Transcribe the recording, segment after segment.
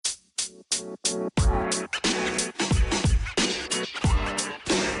Let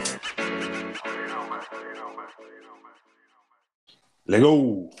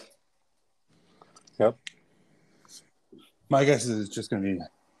go. Yep. My guess is it's just going to be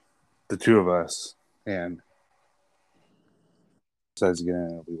the two of us, and besides again,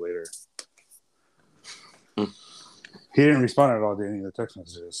 it'll be later. He didn't respond at all to any of the text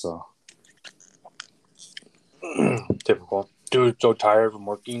messages, so Typical. Dude, so tired from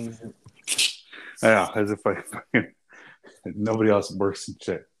working. yeah, as if like fucking nobody else works and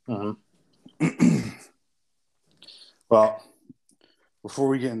shit. Mm-hmm. Well, before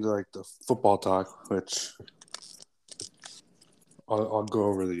we get into like the football talk, which I'll go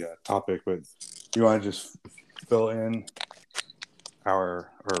over the topic, but you want to just fill in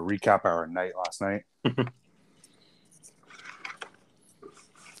or recap our night last night?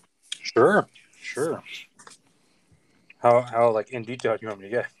 Sure. How like in detail do you want me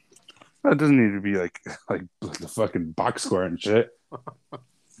to get? It doesn't need to be like the fucking box score and shit.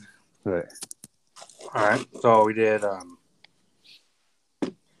 But All right. So we did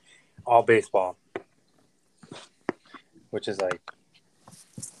all baseball, which is like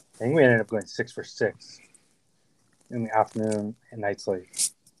I think we ended up going 6 for 6 in the afternoon and night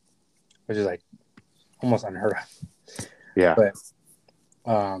slate, which is like almost unheard of. yeah, But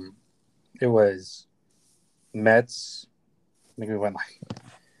it was Mets. I think we went like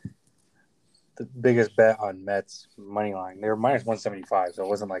the biggest bet on Mets money line. They were minus 175, so it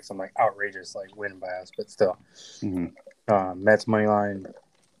wasn't like some like outrageous like win by us, but still. Mets money line,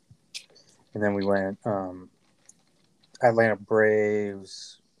 and then we went Atlanta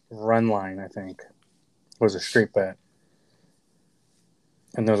Braves run line. I think was a straight bet,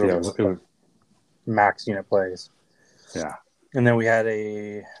 and those yeah, were it was, max unit plays. yeah. And then we had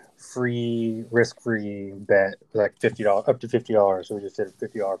a free risk-free bet, like $50 up to $50. So we just did a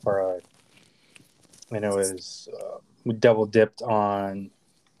 $50 parlay, and it was we double dipped on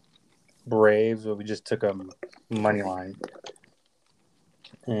Braves, but we just took them money line,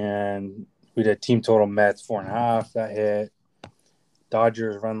 and we did team total Mets 4.5 that hit,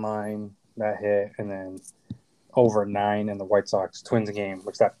 Dodgers run line that hit, and then over 9 in the White Sox Twins game,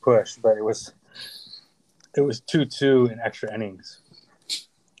 which that pushed, but it was 2-2 in extra innings.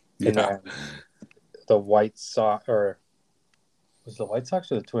 And then the White Sox, or was the White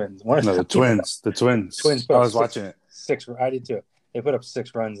Sox or the Twins? The Twins. The Twins. I was watching it. I did too. They put up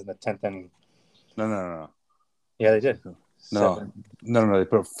 6 runs in the 10th inning. No. Yeah, they did. No. They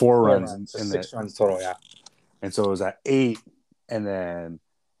put up 4 runs in 6 runs total. Yeah. And so it was at 8, and then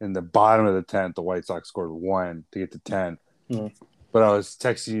in the bottom of the 10th, the White Sox scored 1 to get to 10. Mm-hmm. But I was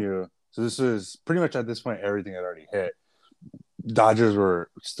texting you. So this was pretty much at this point everything had already hit. Dodgers were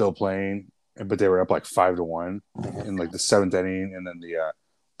still playing, but they were up like 5-1 in like the 7th inning, and then the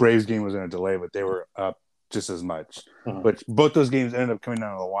Braves game was in a delay, but they were up just as much. Mm-hmm. But both those games ended up coming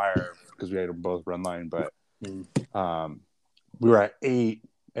down to the wire because we had both run line. But we were at 8,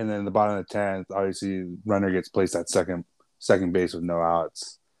 and then the bottom of the 10th, obviously, runner gets placed at second base with no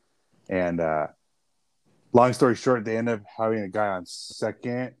outs, and long story short, they end up having a guy on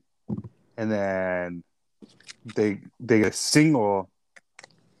second, and then they get a single.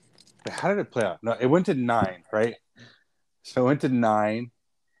 How did it play out? No, it went to 9, right? So it went to 9,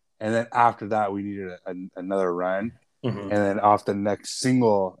 and then after that, we needed another run. Mm-hmm. And then off the next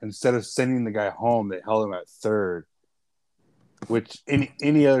single, instead of sending the guy home, they held him at third, which in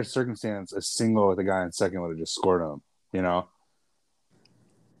any other circumstance, a single with a guy on second would have just scored him, you know?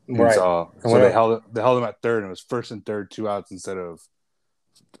 Right. So they held him at third, and it was first and third, 2 outs instead of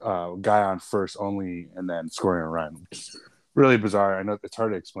guy on first only, and then scoring a run. Really bizarre. I know it's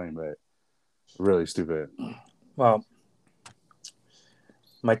hard to explain, but really stupid. Well,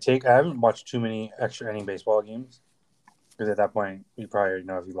 my take, I haven't watched too many extra inning baseball games because at that point you probably already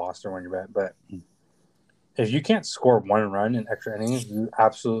know if you lost or won your bet. But if you can't score 1 run in extra innings, you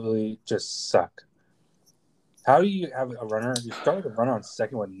absolutely just suck. How do you have a runner? You start with a runner on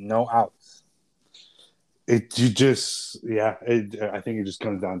second with no outs. I think it just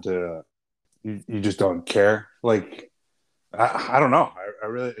comes down to you just don't care. Like, I don't know. I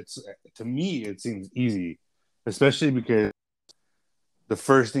really, to me, it seems easy, especially because the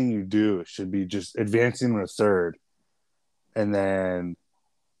first thing you do should be just advancing to third, and then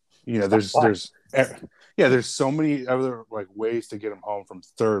there's so many other like ways to get him home from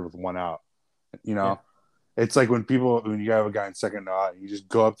third with 1 out. It's like when you have a guy in second out, you just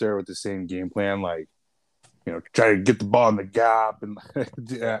go up there with the same game plan, like try to get the ball in the gap, and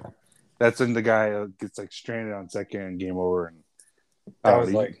that's when the guy gets like stranded on second and game over. And that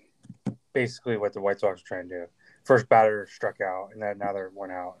was like basically what the White Sox were trying to do. first batter struck out, and then now they're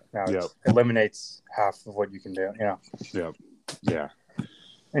one out. Now Yep. it eliminates half of what you can do. Yep. Yeah.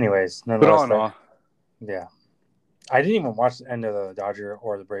 Anyways, But all nonetheless, in all, yeah. I didn't even watch the end of the Dodger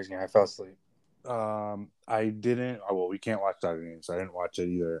or the Braves game. I fell asleep. I didn't. Oh, well, we can't watch Dodger games, so I didn't watch it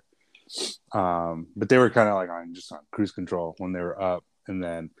either. But they were kind of like on cruise control when they were up, and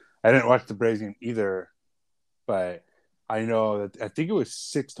then I didn't watch the Braves game either. But I know that I think it was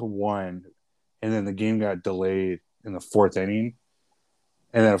 6-1, and then the game got delayed in the fourth inning,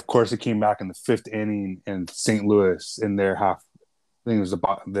 and then of course it came back in the fifth inning, and St. Louis in their half. I think it was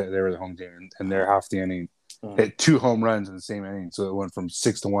they were the home team, and their half the inning hit 2 home runs in the same inning, so it went from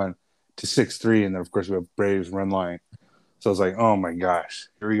 6-1 to 6-3, and then of course we have Braves run line. So I was like, oh my gosh,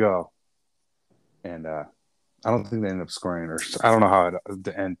 here we go. And I don't think they ended up scoring, or I don't know how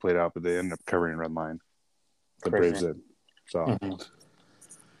the end played out, but they ended up covering run line. The Braves did. So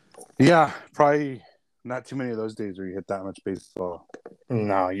yeah, probably not too many of those days where you hit that much baseball.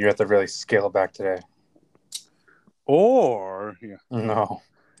 No, you have to really scale it back today. Or No.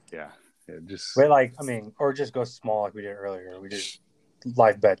 Yeah, just but or just go small like we did earlier. We just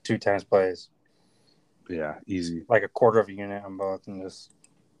live bet 2 tennis plays. Yeah, easy. Like a quarter of a unit on both, and just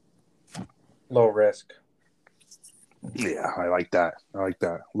low risk. Yeah, I like that.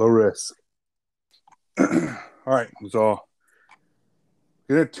 Low risk. All right, so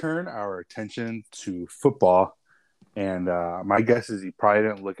we're gonna turn our attention to football, and my guess is you probably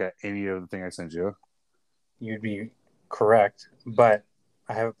didn't look at any of the thing I sent you. You'd be correct, but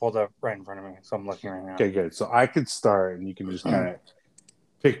I have it pulled up right in front of me, so I'm looking right now. Okay, good. So I could start, and you can just kind of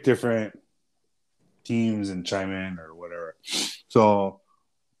pick different teams and chime in or whatever. So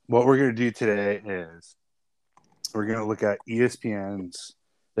what we're gonna do today is we're gonna look at ESPN's.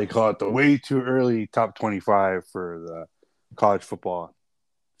 They call it the way too early top 25 for the college football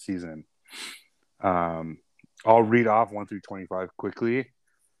season. I'll read off 1 through 25 quickly,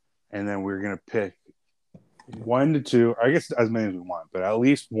 and then we're gonna pick 1 to 2, I guess as many as we want, but at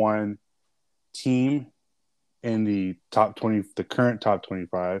least one team in the top 20, the current top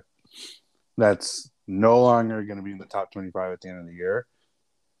 25, that's no longer going to be in the top 25 at the end of the year,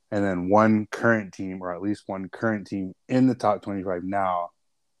 and then one current team, or at least one current team in the top 25 now,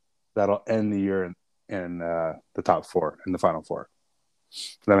 that'll end the year in the top 4, in the final 4.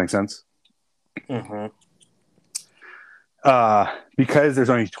 Does that make sense? Mm-hmm. Because there's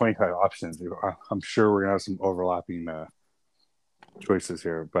only 25 options, I'm sure we're gonna have some overlapping choices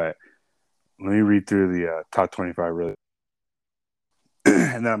here, but let me read through the top 25 really,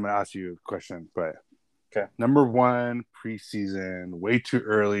 and then I'm gonna ask you a question. But okay, number 1 preseason, way too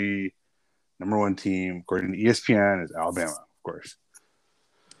early. Number 1 team, according to ESPN, is Alabama, of course.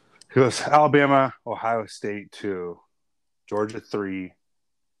 It goes Alabama, Ohio State 2, Georgia 3,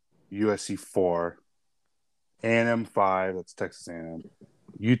 USC 4, A&M 5, that's Texas A&M,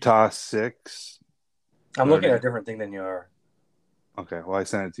 Utah 6. I'm looking at a different thing than you are. Okay, well, I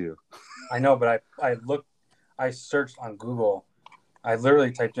sent it to you. I know, but I searched on Google. I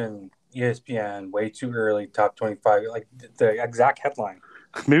literally typed in ESPN way too early top 25, like the exact headline.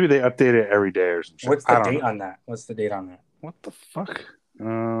 Maybe they update it every day or some shit. What's the date on that? What the fuck?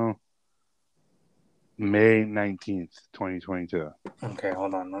 May 19th, 2022. Okay,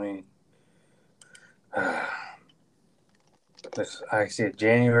 hold on. Let me. I see it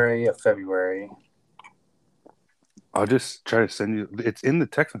January of February. I'll just try to send you. It's in the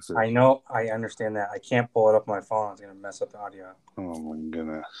text message. I know. I understand that. I can't pull it up on my phone. It's going to mess up the audio. Oh, my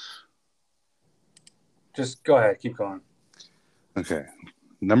goodness. Just go ahead. Keep going. Okay.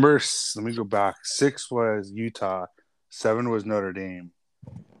 Numbers, let me go back. 6 was Utah. 7 was Notre Dame.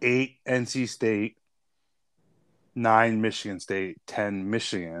 8, NC State. 9, Michigan State. 10,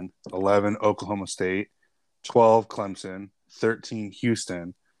 Michigan. 11, Oklahoma State. 12, Clemson. 13,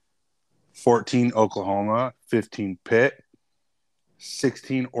 Houston. 14, Oklahoma. 15, Pitt.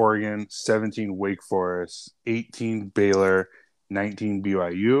 16, Oregon. 17, Wake Forest. 18, Baylor. 19,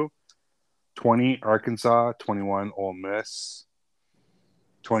 BYU. 20, Arkansas. 21, Ole Miss.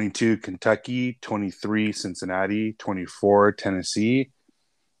 22, Kentucky. 23, Cincinnati. 24, Tennessee.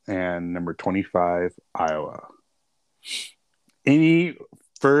 And number 25, Iowa. Any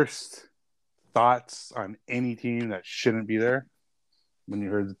first thoughts on any team that shouldn't be there when you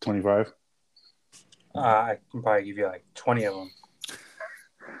heard the 25? I can probably give you like 20 of them.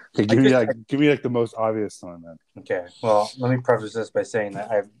 Okay, give me the most obvious one then. Okay, well, let me preface this by saying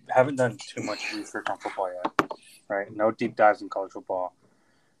that I haven't done too much research on football yet, right? No deep dives in college football,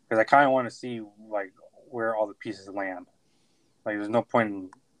 because I kind of want to see like where all the pieces land. Like, there's no point in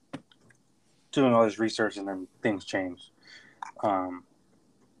doing all this research and then things change.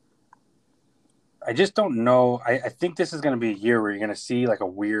 I just don't know. I think this is going to be a year where you're going to see like a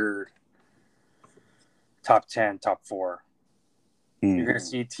weird top 10, top 4. You're going to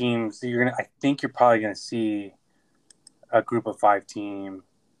see teams. I think you're probably going to see a group of 5 team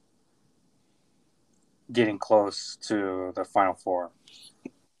getting close to the Final Four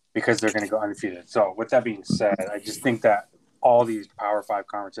because they're going to go undefeated. So with that being said, I just think that all these Power 5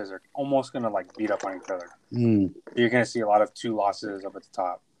 conferences are almost going to like beat up on each other. You're going to see a lot of 2 losses up at the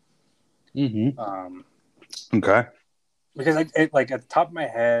top. Okay. Because like at the top of my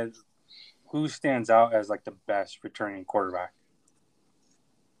head, who stands out as like the best returning quarterback?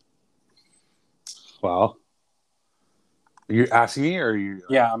 Well, you're asking me, or you?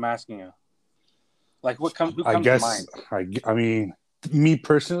 Yeah, I'm asking you. Like, who comes to mind? I mean, me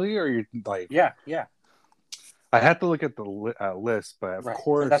personally, or you like? Yeah. I have to look at the list, but of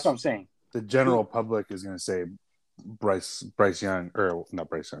course, that's what I'm saying. The general public is going to say Bryce Young, or not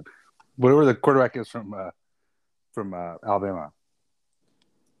Bryce Young, whatever the quarterback is from Alabama.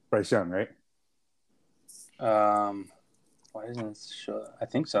 Bryce Young, right? Why isn't it show? I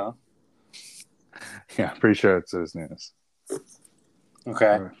think so. Yeah, pretty sure it's his name.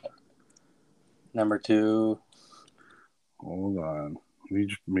 Okay. Number 2. Hold on. Let me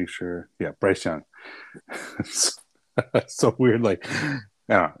just make sure. Yeah, Bryce Young. So weird. Like,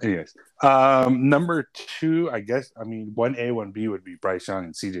 no. Anyways, number 2, I guess. I mean, 1A, 1B would be Bryce Young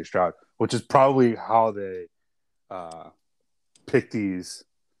and CJ Stroud, which is probably how they pick these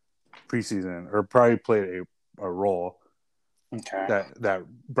preseason, or probably played a role. Okay. That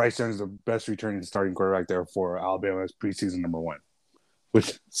Bryce Young is the best returning starting quarterback there for Alabama's preseason number 1, which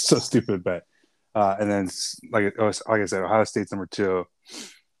is so stupid, but and then like I said, Ohio State's number 2,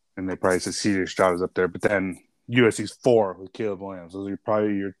 and they probably said CJ Stroud is up there, but then USC's 4 with Caleb Williams. Those are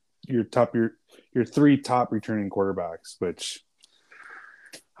probably your 3 top returning quarterbacks, which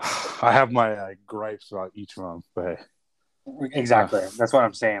I have my gripes about each of them, but exactly, that's what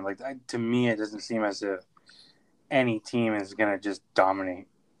I'm saying. Like, to me, it doesn't seem as if any team is gonna just dominate.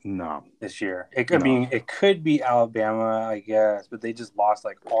 No, this year it could be Alabama, I guess, but they just lost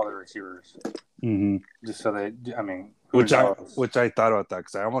like all their receivers. Just so they, I mean, which I thought about that,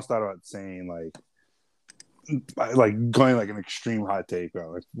 because I almost thought about saying like going like an extreme hot take,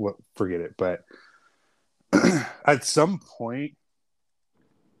 like what, forget it. But at some point,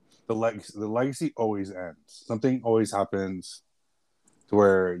 the legacy always ends. Something always happens to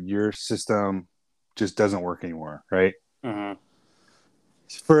where your system just doesn't work anymore, right?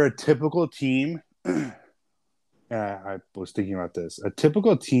 For a typical team, I was thinking about this. A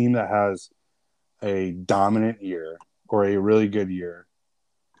typical team that has a dominant year or a really good year,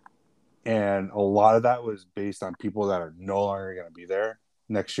 and a lot of that was based on people that are no longer going to be there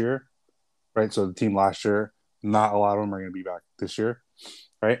next year, right? So the team last year, not a lot of them are going to be back this year,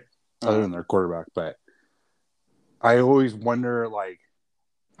 right? Other than their quarterback. But I always wonder, like,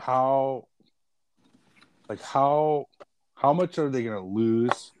 how much are they going to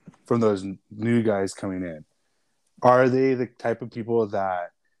lose from those new guys coming in? Are they the type of people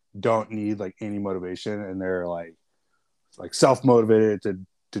that don't need like any motivation, and they're like self-motivated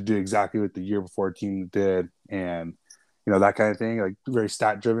to do exactly what the year before team did, and that kind of thing, like very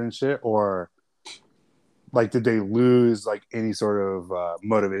stat-driven shit? Or like, did they lose like any sort of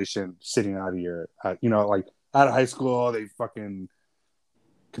motivation sitting out of year? Like out of high school, they fucking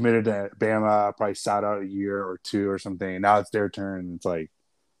committed to Bama, probably sat out a year or 2 or something, and now it's their turn. It's like,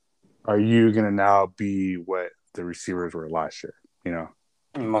 are you gonna now be what the receivers were last year?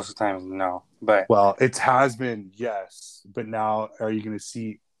 Most of the time, no. But well, it has been, yes, but now are you gonna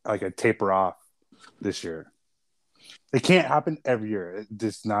see like a taper off this year? It can't happen every year.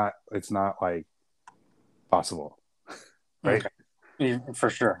 It's not like possible, right? Okay. For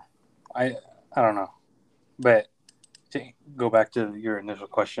sure. I don't know, but to go back to your initial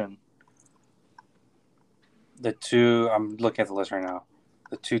question, I'm looking at the list right now.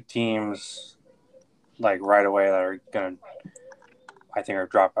 The 2 teams, like right away, that are gonna, I think, are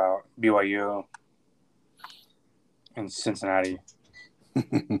drop out: BYU and Cincinnati.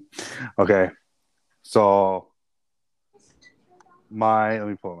 Okay, so let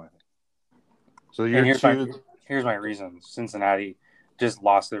me pull my thing. So here's my reason. Cincinnati just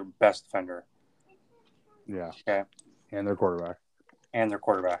lost their best defender. Yeah. Okay. And their quarterback. And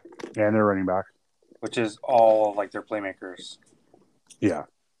their running back. Which is all like their playmakers. Yeah.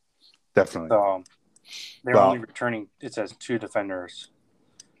 Definitely. So they're only returning, it says, 2 defenders.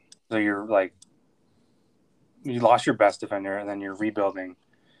 So you're like, you lost your best defender, and then you're rebuilding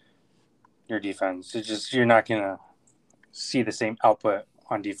your defense. It's just, you're not gonna see the same output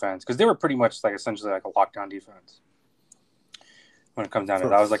on defense, because they were pretty much like essentially like a lockdown defense when it comes down to it.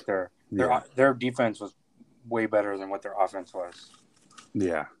 That was like their Their defense was way better than what their offense was.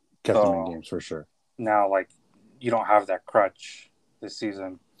 Yeah, kept them in games for sure. Now, like, you don't have that crutch this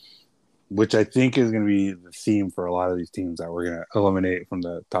season, which I think is going to be the theme for a lot of these teams that we're going to eliminate from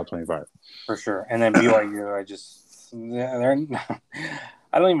the top 25 for sure. And then BYU, they're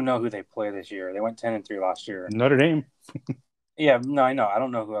I don't even know who they play this year. They went 10-3 last year. Notre Dame. Yeah, no, I know. I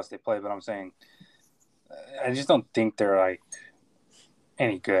don't know who else they play, but I'm saying I just don't think they're like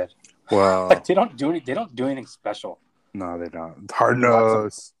any good. Well, like they don't do anything special. No, they don't. Hard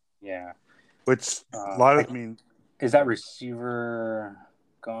nose. Yeah. Which a lot of is that receiver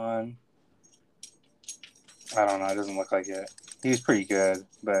gone? I don't know. It doesn't look like it. He's pretty good,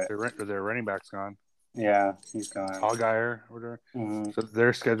 but their running back's gone. Yeah, he's gone. Allgeier, whatever. Mm-hmm. So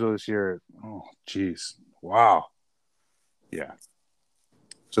their schedule this year. Oh, jeez, wow. Yeah.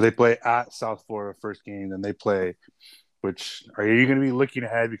 So they play at South Florida first game, then they play. Which are you going to be looking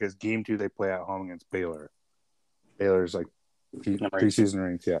ahead because game 2 they play at home against Baylor. Baylor's like preseason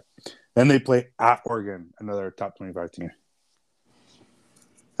ranked, yeah. Then they play at Oregon, another top 25 team.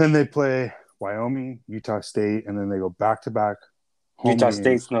 Then they play Wyoming, Utah State, and then they go back to back. Utah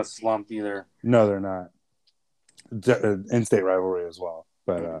State's no slump either. No, they're not. In-state rivalry as well,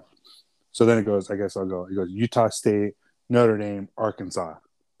 but so then it goes. I guess I'll go. It goes Utah State, Notre Dame, Arkansas,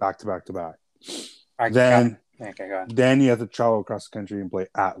 back to back to back. Then you have to travel across the country and play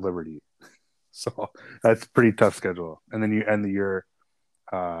at Liberty. So that's a pretty tough schedule. And then you end the year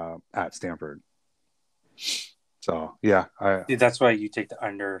at Stanford. So yeah, that's why you take the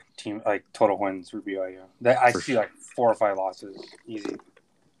under team like total wins for BYU. I see like 4 or 5 losses easy.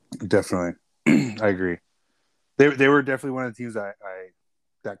 Definitely, I agree. They were definitely one of the teams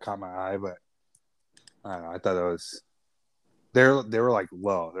that caught my eye, but I don't know. I thought it was they were like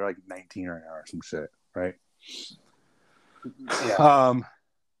low. They're like 19 right now or some shit, right? Yeah.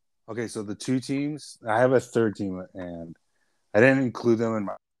 Okay, so the 2 teams. I have a third team, and I didn't include them in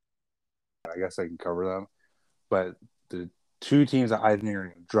my. I guess I can cover them. But the 2 teams that I think are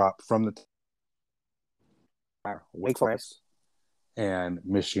going to drop from the Wake Forest and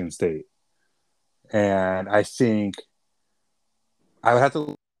Michigan State. And I think I would have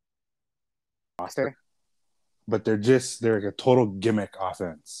to roster, but they're like a total gimmick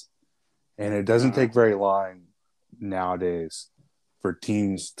offense. And it doesn't take very long nowadays for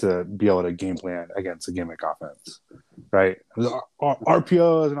teams to be able to game plan against a gimmick offense, right?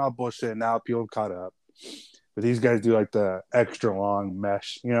 RPOs and all bullshit. Now people have caught up. But these guys do like the extra long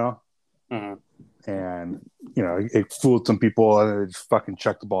mesh, mm-hmm. And it fooled some people, and they just fucking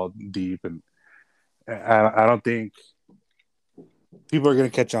chucked the ball deep. And I don't think people are gonna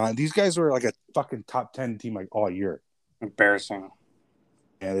catch on. These guys were like a fucking top 10 team like all year. Embarrassing.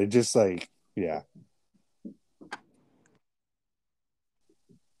 Yeah, they're just like, yeah.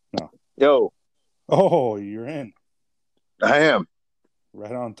 No. Yo. Oh, you're in. I am.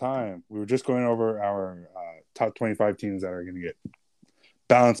 Right on time. We were just going over our top 25 teams that are going to get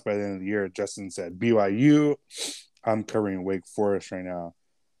balanced by the end of the year. Justin said BYU. I'm covering Wake Forest right now.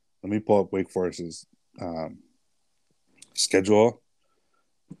 Let me pull up Wake Forest's schedule.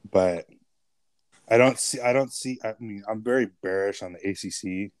 But I don't see. I mean, I'm very bearish on the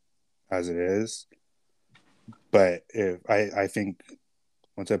ACC as it is. But if I think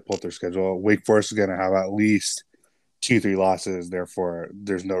once I pull up their schedule, Wake Forest is going to have at least 2-3 losses, therefore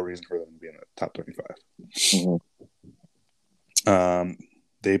there's no reason for them to be in the top 25. Mm-hmm.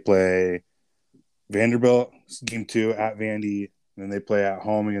 They play Vanderbilt game 2 at Vandy, and then they play at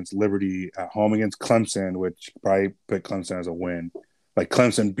home against Liberty, at home against Clemson, which probably put Clemson as a win, like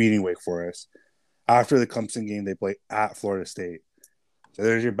Clemson beating Wake Forest. After the Clemson game, they play at Florida State. So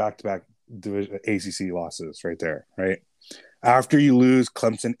there's your back-to-back division ACC losses right there, right? After you lose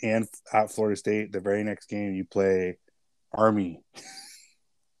Clemson and at Florida State, the very next game you play Army,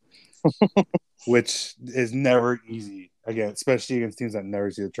 which is never easy again, especially against teams that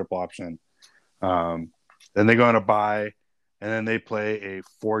never see the triple option. Then they go on a bye, and then they play a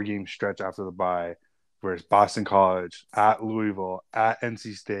 4-game stretch after the bye, where it's Boston College, at Louisville, at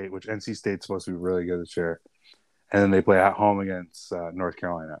NC State, which NC State's supposed to be really good this year, and then they play at home against North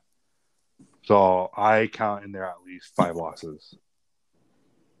Carolina. So I count in there at least 5 losses.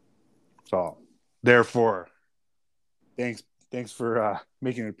 So therefore, thanks for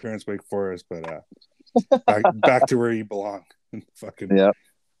making an appearance, Wake Forest, but back to where you belong. Fucking out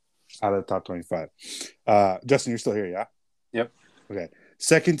of the top 25. Justin, you're still here, yeah? Yep. Okay.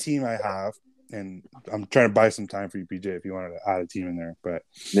 Second team I have, and I'm trying to buy some time for you, PJ, if you wanted to add a team in there. But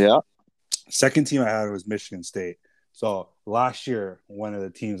yeah, second team I had was Michigan State. So last year, one of the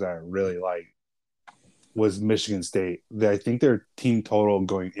teams I really liked was Michigan State. I think their team total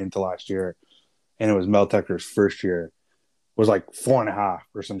going into last year, and it was Mel Tucker's first year, was like 4.5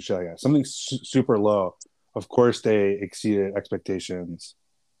 or some shit like that. Something super low. Of course, they exceeded expectations,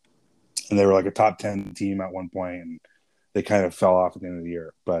 and they were like a top 10 team at one point, and they kind of fell off at the end of the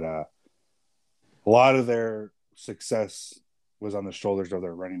year. But a lot of their success was on the shoulders of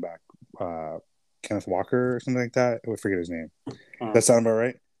their running back, Kenneth Walker or something like that. I forget his name. That sound about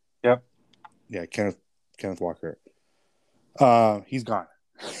right? Yep. Yeah, Kenneth Walker. He's gone.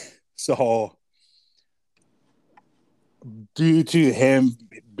 So due to him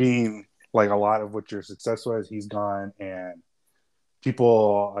being like a lot of what your success was, he's gone, and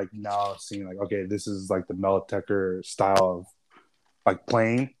people like now seeing like, okay, this is like the Mel Tucker style of like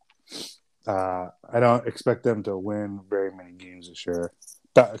playing. I don't expect them to win very many games this year.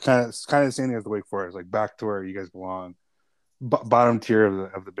 Kind of the same thing as the Wake Forest, like back to where you guys belong, bottom tier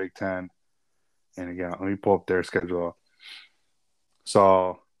of the Big Ten. And again, let me pull up their schedule.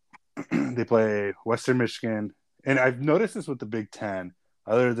 So they play Western Michigan, and I've noticed this with the Big Ten,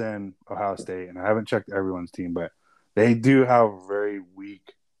 other than Ohio State, and I haven't checked everyone's team, but they do have very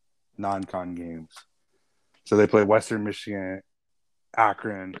weak non-con games. So they play Western Michigan,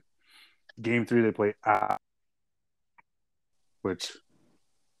 Akron. Game 3, they play which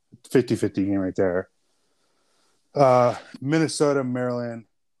 50-50 game right there. Minnesota, Maryland,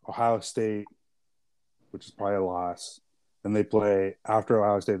 Ohio State, which is probably a loss. Then they play, after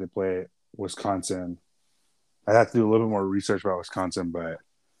Ohio State, they play Wisconsin. I have to do a little bit more research about Wisconsin, but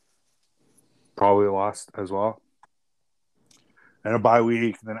probably a loss as well. And a bye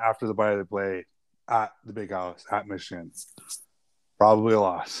week. Then after the bye, they play at the Big House, at Michigan. Probably a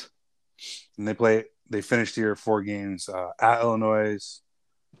loss. And they finished the year 4 games at Illinois,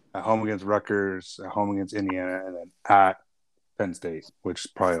 at home against Rutgers, at home against Indiana, and then at Penn State, which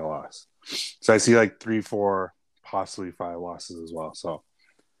is probably a loss. So I see like 3, 4, possibly 5 losses as well. So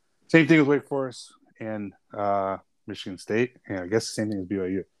same thing with Wake Forest and Michigan State, and I guess the same thing as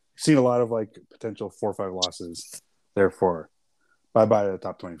BYU. You've seen a lot of like potential 4 or 5 losses. Therefore, bye to the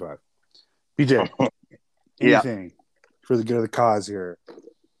top 25. BJ, anything for the good of the cause here?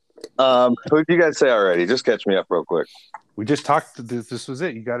 Who did you guys say already? Just catch me up real quick. We just talked. This was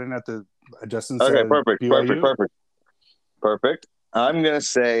it. You got in at the Justin. Okay, said perfect. I'm gonna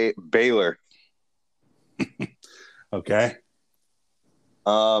say Baylor. Okay.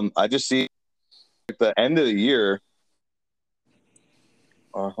 I just see at the end of the year.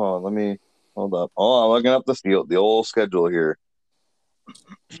 Hold on, hold up. Oh, I'm looking up the old schedule here.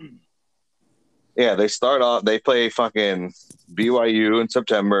 Yeah, they start off. They play fucking BYU in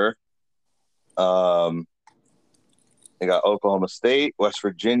September. They got Oklahoma State, West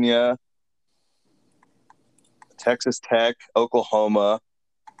Virginia, Texas Tech, Oklahoma,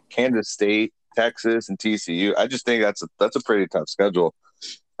 Kansas State, Texas, and TCU. I just think that's a pretty tough schedule.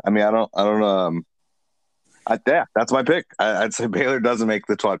 I mean, that's my pick. I'd say Baylor doesn't make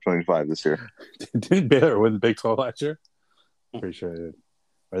the top 25 this year. Didn't Baylor win the Big 12 last year? Pretty sure they did.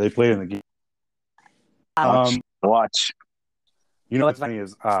 Or they played in the game. Watch. You know what's funny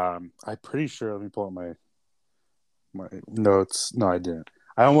is I'm pretty sure. Let me pull up my notes. No, I didn't.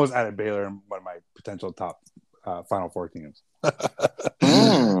 I almost added Baylor in one of my potential top Final Four teams.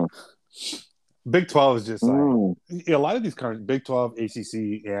 Big 12 is just like a lot of these cards. Big 12,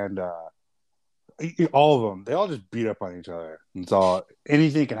 ACC, and all of them. They all just beat up on each other, and so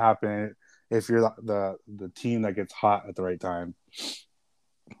anything can happen if you're the team that gets hot at the right time.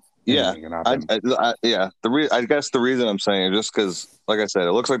 Yeah, I guess the reason I'm saying it just because, like I said,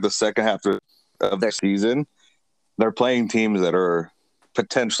 it looks like the second half of the season, they're playing teams that are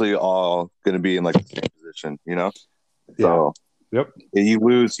potentially all going to be in like the same position, you know? Yeah. So, yep. You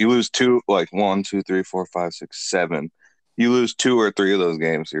lose 2, like 1, 2, 3, 4, 5, 6, 7. You lose 2 or 3 of those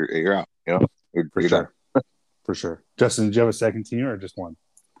games, you're out, you know? For sure. For sure. Justin, did you have a second team or just one?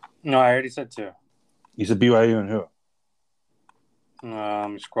 No, I already said 2. You said BYU and who?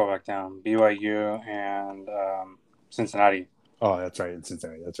 Scroll back down. BYU and Cincinnati. Oh, that's right. In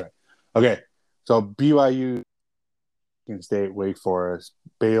Cincinnati. That's right. Okay. So BYU, Michigan State, Wake Forest,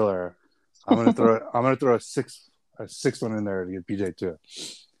 Baylor. I'm gonna throw a sixth one in there to get BJ too.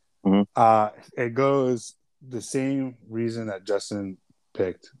 Mm-hmm. It goes the same reason that Justin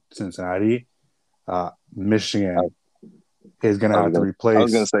picked Cincinnati. Michigan is gonna have to replace. I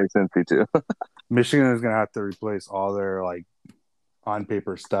was gonna say Cincy too. Michigan is gonna have to replace all their like on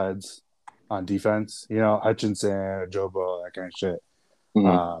paper studs on defense, you know, Hutchinson, Jobo, that kind of shit.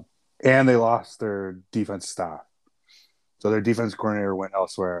 Mm-hmm. And they lost their defense staff. So their defense coordinator went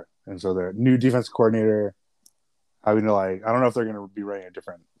elsewhere. And so their new defense coordinator having to I don't know if they're going to be running a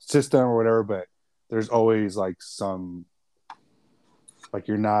different system or whatever, but there's always like some, like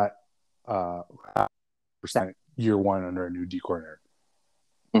you're not percent year one under a new D coordinator.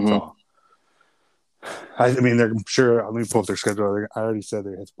 Mhm. So, I mean, they're sure. Let me pull up their schedule. I already said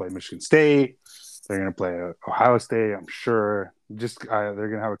they have to play Michigan State. They're going to play Ohio State. I'm sure. They're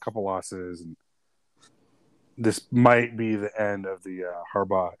going to have a couple losses, and this might be the end of the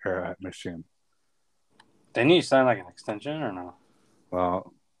Harbaugh era at Michigan. They need to sign like an extension or no?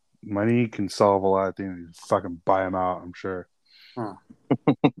 Well, money can solve a lot of things. You fucking buy them out, I'm sure. Huh.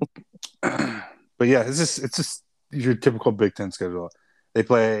 But yeah, it's just your typical Big Ten schedule. They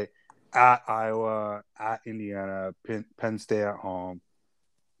play at Iowa, at Indiana, Penn State at home,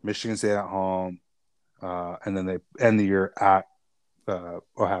 Michigan State at home, and then they end the year at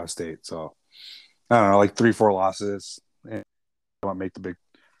Ohio State. So I don't know, like 3-4 losses, and they won't make the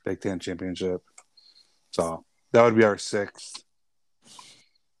Big Ten championship. So that would be our 6th.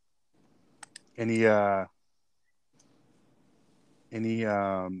 Any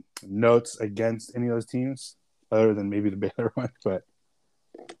notes against any of those teams other than maybe the Baylor one? But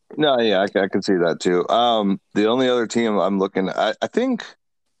No, yeah, I can see that too. The only other team I'm looking at, I think,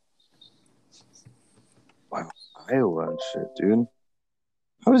 wow, Iowa and shit, dude.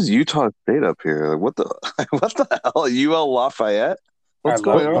 How is Utah State up here? Like, what the hell? UL Lafayette? What's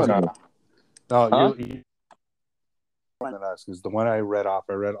going on? Utah. no, Huh? you because the one I read off,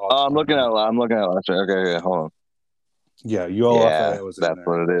 I read all. Oh, I'm looking at last year. Okay, hold on. Yeah, UL Yeah, Lafayette was in that's there.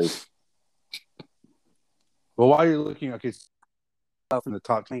 what it is. Well, while you're looking, okay, from the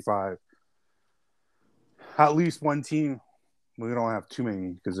top 25, at least one team. We don't have too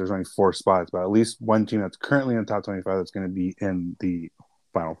many because there's only 4 spots, but at least one team that's currently in the top 25 that's going to be in the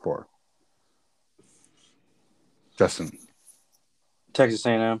Final Four. Justin. Texas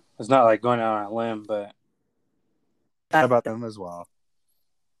A&M. It's not like going out on a limb, but How about them as well?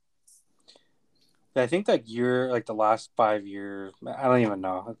 I think that year, like the last 5 years, I don't even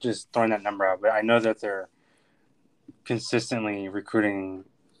know. I'm just throwing that number out, but I know that they're consistently recruiting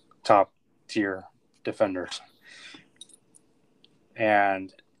top tier defenders.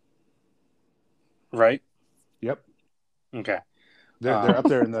 And right? Yep. Okay. They're up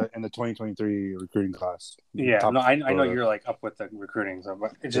there in the 2023 recruiting class. Yeah, Top no, I know Florida. you're like up with the recruiting, so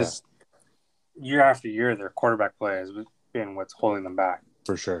but it's just year after year their quarterback play has been what's holding them back.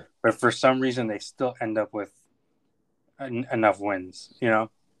 For sure. But for some reason they still end up with enough wins, you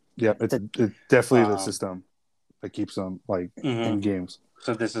know? Yep, it's definitely the system that keeps them like in games.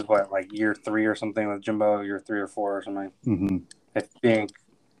 So this is what, like year 3 or something with Jimbo, year 3 or 4 or something. Mm-hmm. I think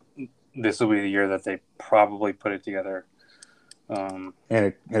this will be the year that they probably put it together. And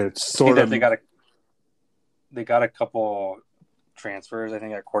it's sort of they got a couple transfers, I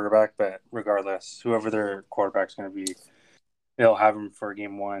think, at quarterback, but regardless, whoever their quarterback's going to be, they'll have him for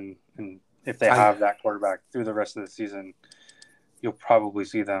game 1, and if they have that quarterback through the rest of the season, you'll probably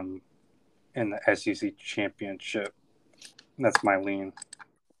see them in the SEC championship. That's my lean.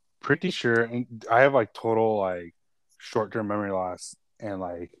 Pretty sure, and I have like total like short-term memory loss, and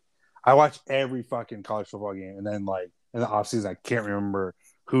like I watch every fucking college football game, and then like in the offseason I can't remember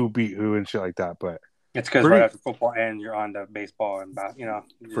who beat who and shit like that. But it's because right after football ends, you're on to baseball and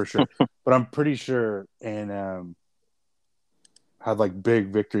for sure. But I'm pretty sure and had like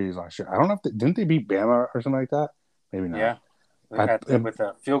big victories last year. I don't know if didn't they beat Bama or something like that? Maybe not. Yeah, with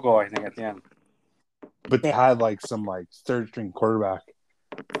a field goal, I think, at the end. But they had like some like third string quarterback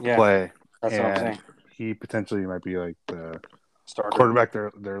play. That's what I'm saying. He potentially might be like the starter quarterback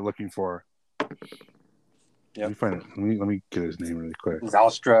they're looking for. Yep. Let me find it. Let me get his name really quick.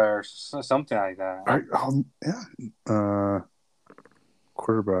 Zalstra or something like that. Yeah.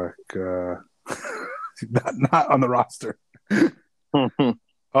 Quarterback. not on the roster.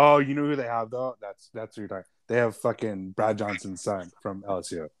 Oh, you know who they have though? That's who you're talking. They have fucking Brad Johnson's son from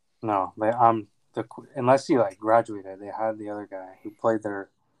LSU. No, unless he like graduated, they had the other guy who played there.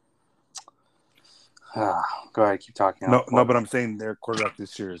 Go ahead, keep talking. No, but I'm saying their quarterback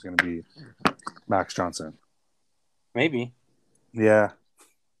this year is going to be Max Johnson. Maybe. Yeah,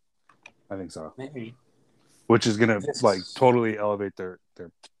 I think so. Maybe. Which is going to like totally elevate their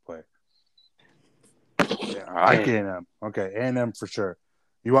play. Yeah, A&M. Okay, A&M for sure.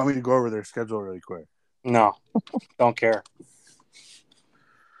 You want me to go over their schedule really quick? No, don't care.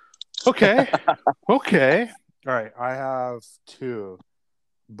 Okay. All right, I have 2,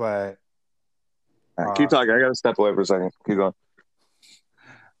 but keep talking. I got to step away for a second. Keep going.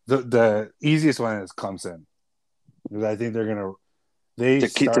 The easiest one is Clemson, because I think they're gonna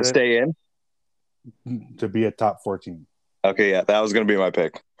to stay in to be a top 14. Okay, yeah, that was gonna be my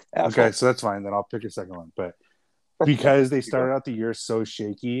pick. Asshole. Okay, so that's fine. Then I'll pick a second one, but because they started out the year so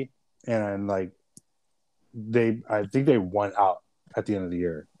shaky and like I think they won out at the end of the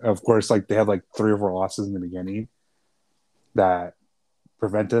year. Of course, like they had like 3 or 4 losses in the beginning that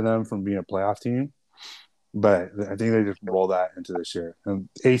prevented them from being a playoff team. But I think they just roll that into this year. And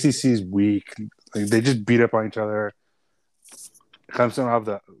ACC is weak. Like, they just beat up on each other. Clemson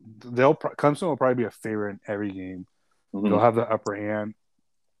will probably be a favorite in every game. Mhm. They'll have the upper hand.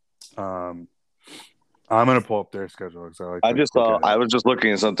 I'm gonna pull up their schedule because I was just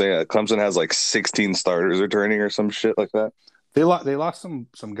looking at something. Clemson has like 16 starters returning or some shit like that. They lost some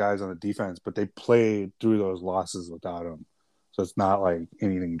guys on the defense, but they played through those losses without them. So it's not like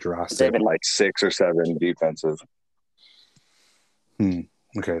anything drastic. They had like 6 or 7 defensive.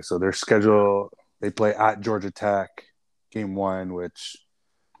 Okay, so their schedule, they play at Georgia Tech, game 1, which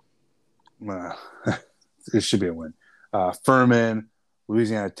it should be a win. Furman,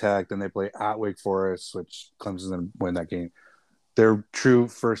 Louisiana Tech, then they play at Wake Forest, which Clemson's going to win that game. Their true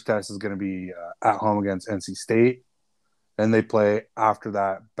first test is going to be at home against NC State. Then they play, after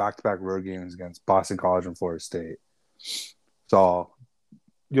that, back-to-back road games against Boston College and Florida State. So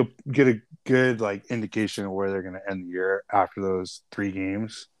you'll get a good like indication of where they're going to end the year after those 3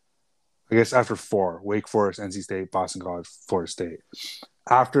 games. I guess after 4, Wake Forest, NC State, Boston College, Florida State.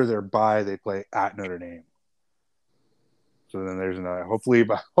 After their bye, they play at Notre Dame. So then there's another.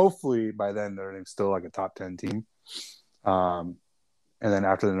 Hopefully by then Notre Dame's still like a top 10 team. And then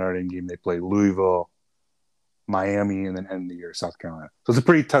after the Notre Dame game, they play Louisville, Miami, and then end the year South Carolina. So it's a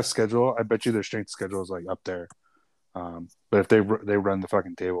pretty tough schedule. I bet you their strength schedule is like up there. But if they run the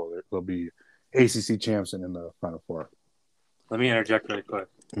fucking table, they'll be ACC champs and in the Final Four. Let me interject really quick.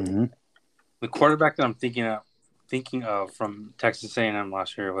 Mm-hmm. The quarterback that I'm thinking of from Texas A&M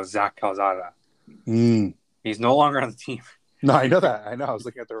last year was Zach Calzada. He's no longer on the team. No, I know that. I know. I was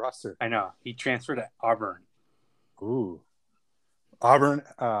looking at the roster. I know. He transferred to Auburn. Ooh. Auburn,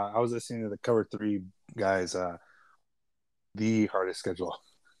 I was listening to the Cover 3 guys, the hardest schedule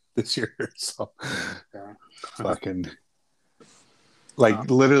this year. So, fucking, like,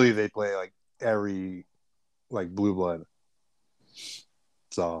 literally they play, like, every, like, blue blood.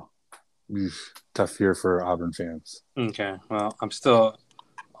 So, tough year for Auburn fans. Okay. Well, I'm still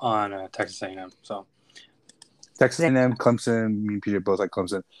on Texas A&M, so. Texas A&M, Clemson, me and Peter both like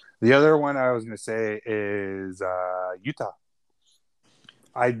Clemson. The other one I was going to say is Utah.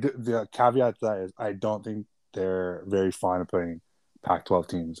 The caveat to that is I don't think they're very fond of putting Pac-12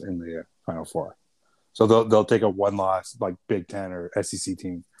 teams in the Final Four. So they'll take a 1-loss like Big Ten or SEC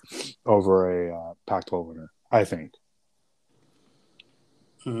team over a Pac-12 winner, I think.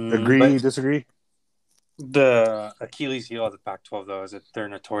 Agree, disagree? The Achilles heel of the Pac-12, though, is that they're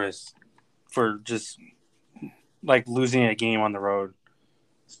notorious for just like losing a game on the road.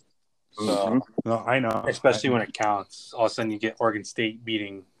 So, no, I know. Especially when it counts. All of a sudden you get Oregon State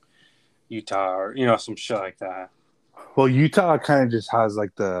beating Utah or, some shit like that. Well, Utah kind of just has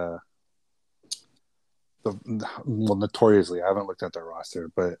like notoriously, I haven't looked at their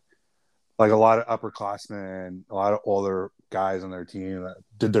roster, but like a lot of upperclassmen, a lot of older guys on their team that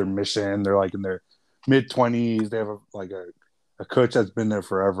did their mission. They're like in their mid-20s. They have a coach that's been there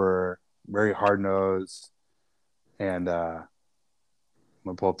forever, very hard-nosed. And I'm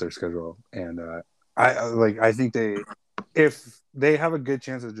gonna pull up their schedule, and I think if they have a good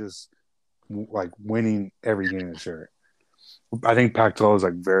chance of just like winning every game this year. I think Pac-12 is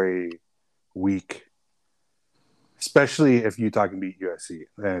like very weak, especially if Utah can beat USC.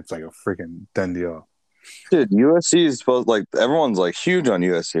 Then it's like a freaking done deal. Dude, USC is supposed everyone's like huge on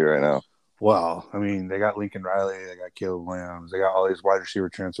USC right now. Well, I mean, they got Lincoln Riley, they got Caleb Williams, they got all these wide receiver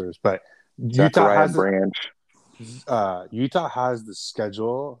transfers, but Utah has the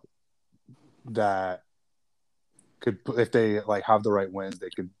schedule that could, if they like have the right wins,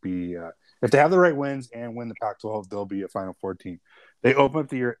 they could be. If they have the right wins and win the Pac-12, they'll be a Final Four team. They open up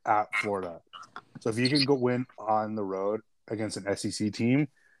the year at Florida, so if you can go win on the road against an SEC team,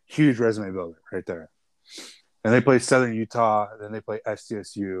 huge resume builder right there. And they play Southern Utah, then they play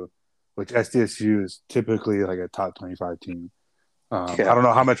SDSU, which SDSU is typically like a top 25 team. I don't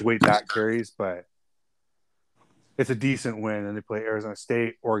know how much weight that carries, but it's a decent win. And they play Arizona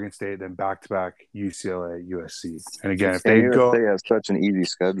State, Oregon State, then back-to-back UCLA, USC. And again, if they go, they have such an easy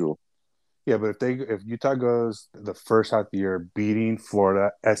schedule. Yeah, but if Utah goes the first half of the year beating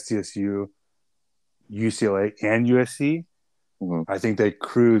Florida, SDSU, UCLA, and USC, I think they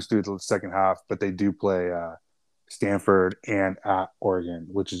cruise through the second half. But they do play Stanford and at Oregon,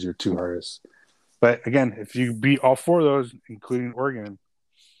 which is your 2 hardest. But again, if you beat all 4 of those, including Oregon,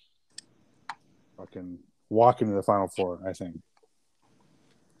 fucking walk into the Final Four, I think.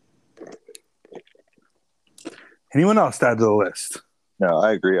 Anyone else to add to the list? No,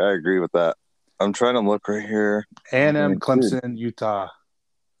 I agree. I agree with that. I'm trying to look right here. A&M, Clemson, Utah.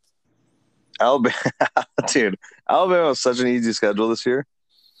 Alabama, dude. Alabama has such an easy schedule this year.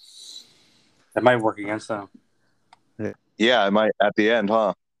 It might work against them. Yeah, it might at the end,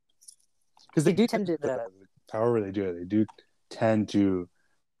 huh? Because they do tend to, however they do it, they do tend to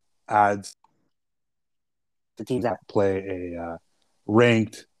add the teams that play a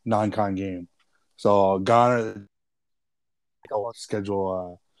ranked non-con game. So Ghana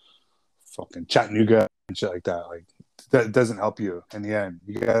schedule fucking Chattanooga and shit like that. Like that doesn't help you in the end.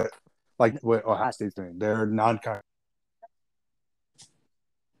 You got like what Ohio State's doing. They're non-con.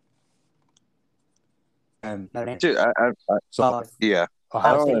 And dude, yeah,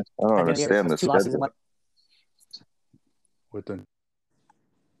 I don't understand this schedule. With the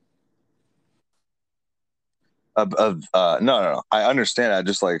no. I understand. I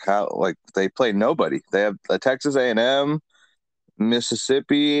just like how like they play nobody. They have Texas A&M,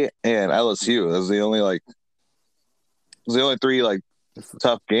 Mississippi, and LSU. Those are the only three like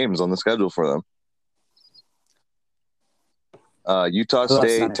tough games on the schedule for them. Utah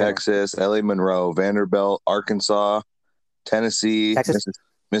State, Texas, LA Monroe, Vanderbilt, Arkansas, Tennessee,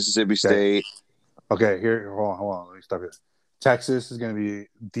 Mississippi State. Okay, here, hold on. Let me stop here. Texas is going to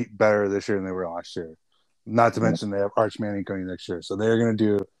be better this year than they were last year. Not to mention they have Arch Manning coming next year. So they're going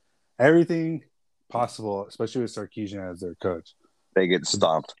to do everything possible, especially with Sarkisian as their coach. They get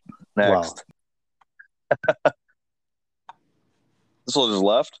stomped. Next. Wow. This one just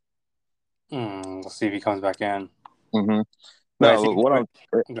left? Let's see if he comes back in. Mm-hmm. No,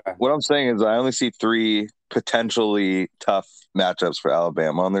 what I'm saying is I only see 3 potentially tough matchups for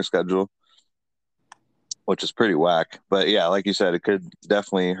Alabama on their schedule, which is pretty whack. But yeah, like you said, it could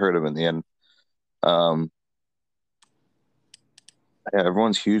definitely hurt them in the end. Yeah,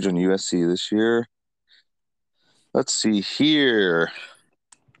 everyone's huge on USC this year. Let's see here.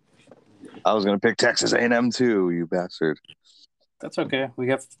 I was going to pick Texas A&M too, you bastard. That's okay. We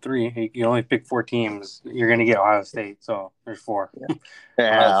got 3. You only pick 4 teams. You're going to get Ohio State, so there's 4.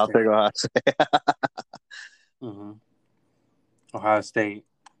 Yeah, I'll pick Ohio State. Mm-hmm. Ohio State,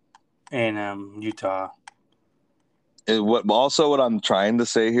 A&M, Utah. What I'm trying to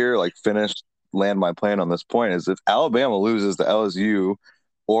say here, like land my plane on this point, is if Alabama loses to LSU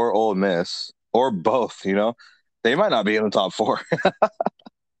or Ole Miss or both, they might not be in the top 4.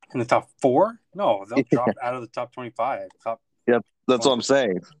 In the top 4? No, they'll drop out of the top 25. Yep, that's 20%. What I'm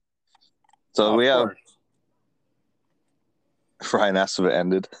saying. So we have Ryan asked if it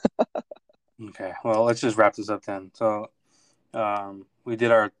ended. Okay, well, let's just wrap this up then. So we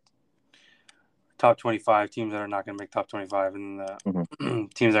did our top 25 teams that are not going to make top 25 and the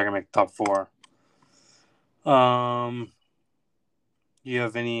teams that are going to make top 4. You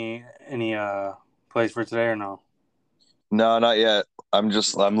have any plays for today or no? No, not yet. I'm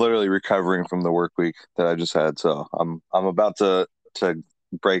literally recovering from the work week that I just had, so I'm about to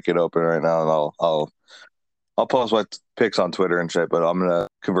break it open right now, and I'll post my picks on Twitter and shit. But I'm gonna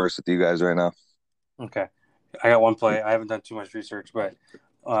converse with you guys right now. Okay, I got one play. I haven't done too much research, but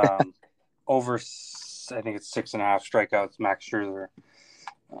over, I think it's 6.5 strikeouts. Max Scherzer.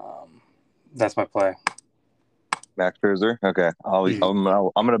 That's my play. Max Scherzer. Okay, I'm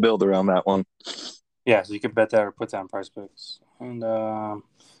gonna build around that one. Yeah, so you can bet that or put that on Price Picks, and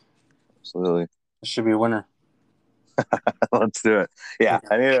absolutely, it should be a winner. Let's do it. Yeah,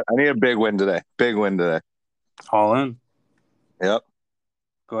 okay. I need a big win today. Big win today. All in. Yep.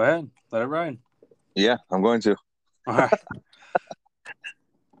 Go ahead, let it ride. Yeah, I'm going to. All right.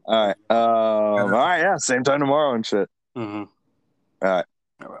 All right. All right. Yeah, same time tomorrow and shit. Mm-hmm. All right.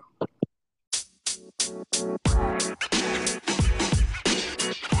 All right.